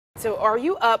So are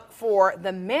you up for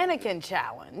the Mannequin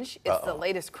Challenge? It's the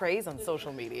latest craze on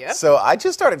social media. So I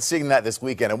just started seeing that this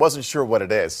weekend. I wasn't sure what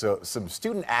it is. So some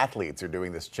student athletes are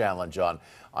doing this challenge on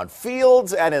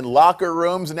fields and in locker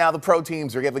rooms. And now the pro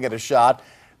teams are giving it a shot.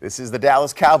 This is the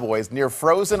Dallas Cowboys, near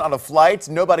frozen on a flight,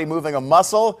 nobody moving a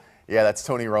muscle. Yeah, that's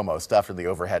Tony Romo stuffed in the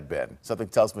overhead bin. Something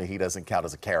tells me he doesn't count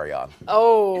as a carry-on.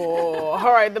 Oh,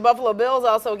 all right. The Buffalo Bills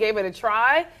also gave it a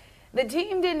try. The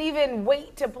team didn't even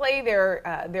wait to play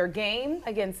their game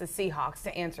against the Seahawks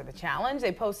to answer the challenge.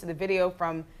 They posted a video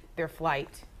from their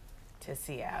flight to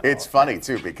Seattle. It's funny,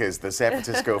 too, because the San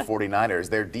Francisco 49ers,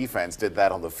 their defense did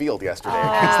that on the field yesterday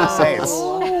against the Saints.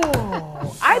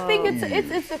 Oh. I think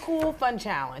it's a cool, fun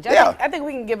challenge. I think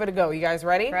we can give it a go. You guys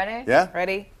ready? Ready? Yeah.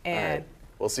 Ready? And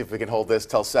We'll see if we can hold this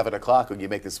till 7 o'clock when you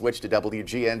make the switch to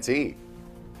WGNT.